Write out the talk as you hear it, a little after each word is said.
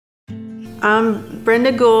I'm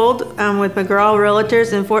Brenda Gould. I'm with McGraw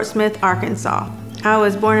Realtors in Fort Smith, Arkansas. I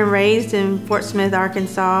was born and raised in Fort Smith,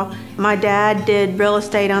 Arkansas. My dad did real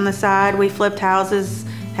estate on the side. We flipped houses,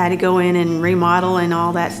 had to go in and remodel and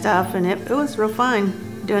all that stuff, and it was real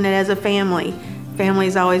fun doing it as a family.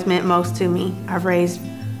 Family's always meant most to me. I've raised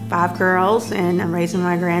 5 girls, and I'm raising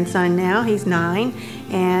my grandson now. He's 9,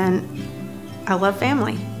 and I love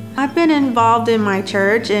family. I've been involved in my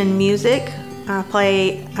church in music.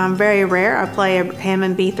 I'm very rare. I play a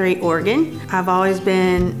Hammond B3 organ. I've always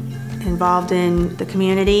been involved in the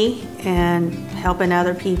community and helping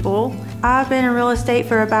other people. I've been in real estate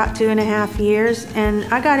for about 2.5 years, and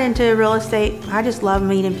I got into real estate. I just love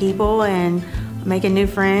meeting people and making new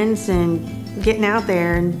friends and getting out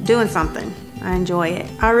there and doing something. I enjoy it.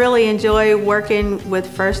 I really enjoy working with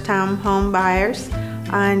first-time home buyers.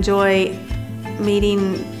 I enjoy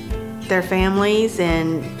meeting their families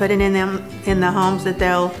and putting them in the homes that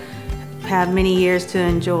they'll have many years to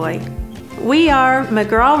enjoy. We are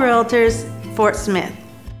McGraw Realtors, Fort Smith.